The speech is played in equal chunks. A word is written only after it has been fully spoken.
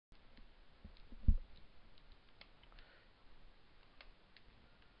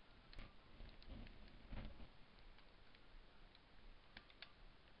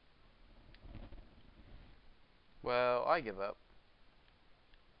I give up.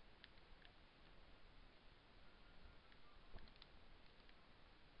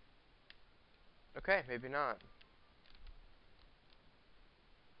 Okay, maybe not.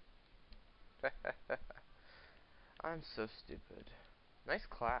 I'm so stupid. Nice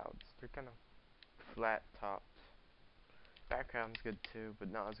clouds. They're kind of flat topped. Background's good too,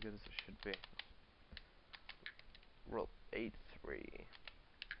 but not as good as it should be. Roll 8-3.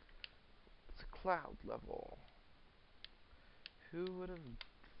 It's a cloud level. Who would have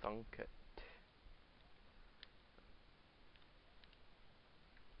thunk it?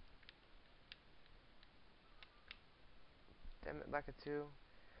 Damn it, Lakitu.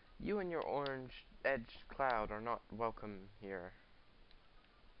 You and your orange edged cloud are not welcome here.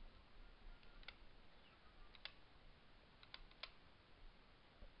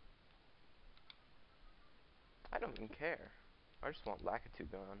 I don't even care. I just want Lakitu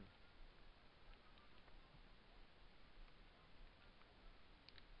gone.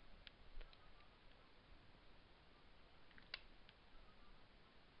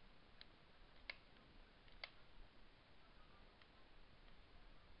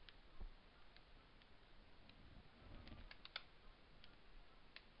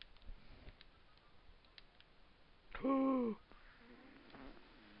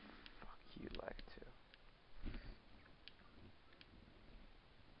 Fuck you, Lakitu.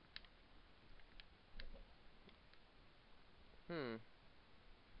 Hmm.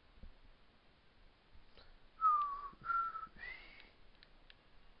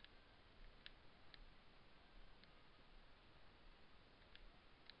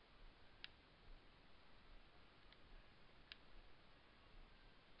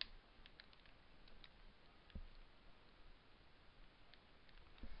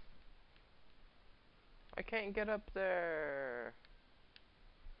 I can't get up there.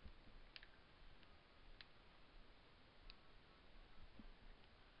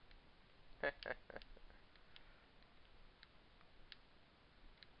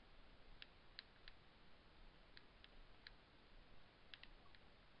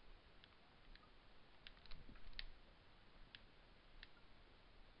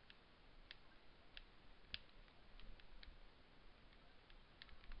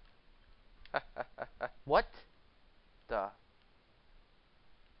 What the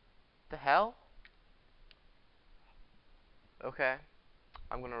hell? Okay,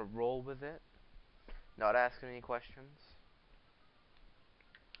 I'm gonna roll with it. Not asking any questions.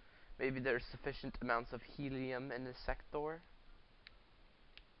 Maybe there's sufficient amounts of helium in this sector.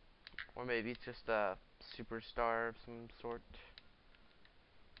 Or maybe it's just a superstar of some sort.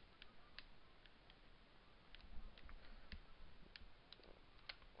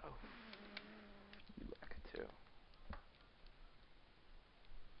 Oh, you lack it too.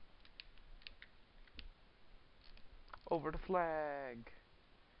 Over the flag!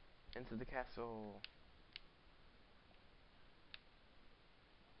 Into the castle.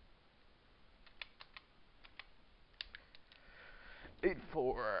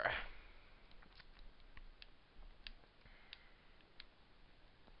 8-4.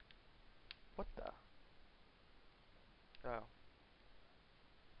 What the? Oh.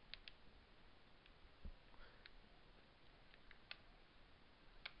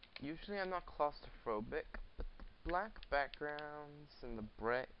 Usually I'm not claustrophobic, but the black backgrounds and the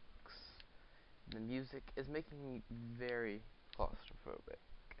bricks and the music is making me very claustrophobic.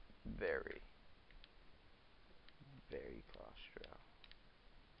 Very, very claustro.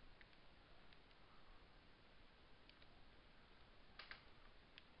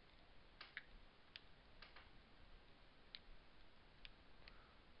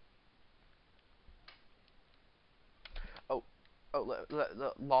 Oh,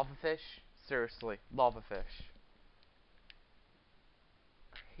 lava fish? Seriously, lava fish.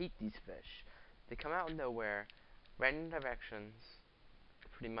 I hate these fish. They come out of nowhere, random directions,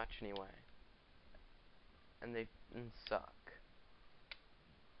 pretty much anyway, and they suck.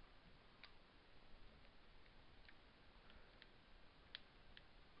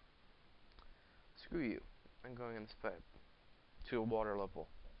 Screw you. I'm going in this pipe to a water level.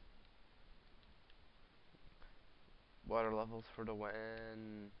 Water levels for the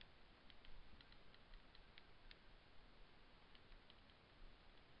win.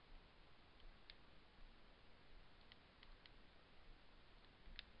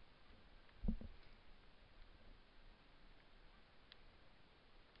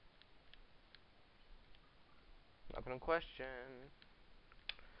 Not gonna question.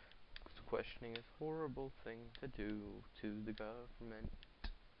 Because questioning is a horrible thing to do to the government.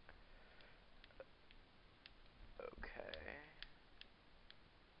 Okay.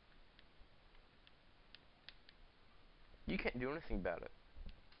 You can't do anything about it.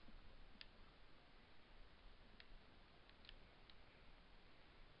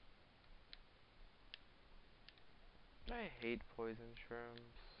 I hate poison shrooms.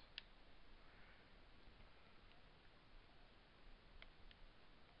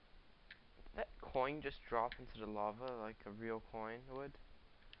 That coin just drop into the lava like a real coin would?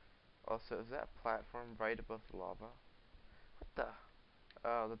 Also, is that platform right above the lava? What the?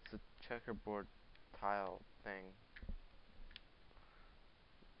 Oh, that's a checkerboard tile thing.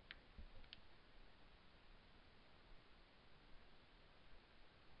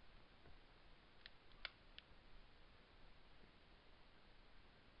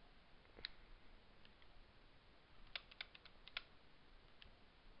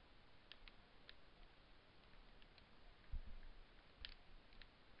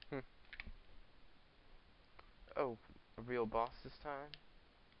 Hmm. Oh, a real boss this time?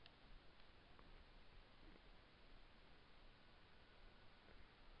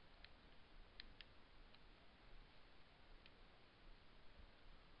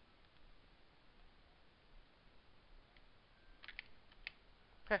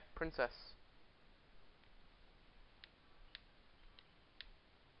 Heh, princess.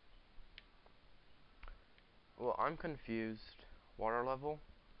 Well, I'm confused. Water level?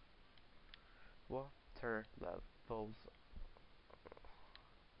 Water levels.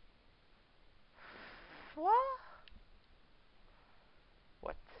 What?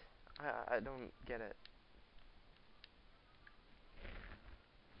 What? I don't get it.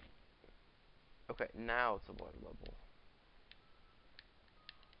 Okay, now it's a water level.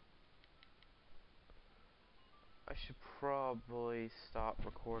 I should probably stop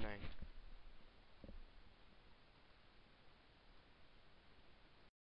recording.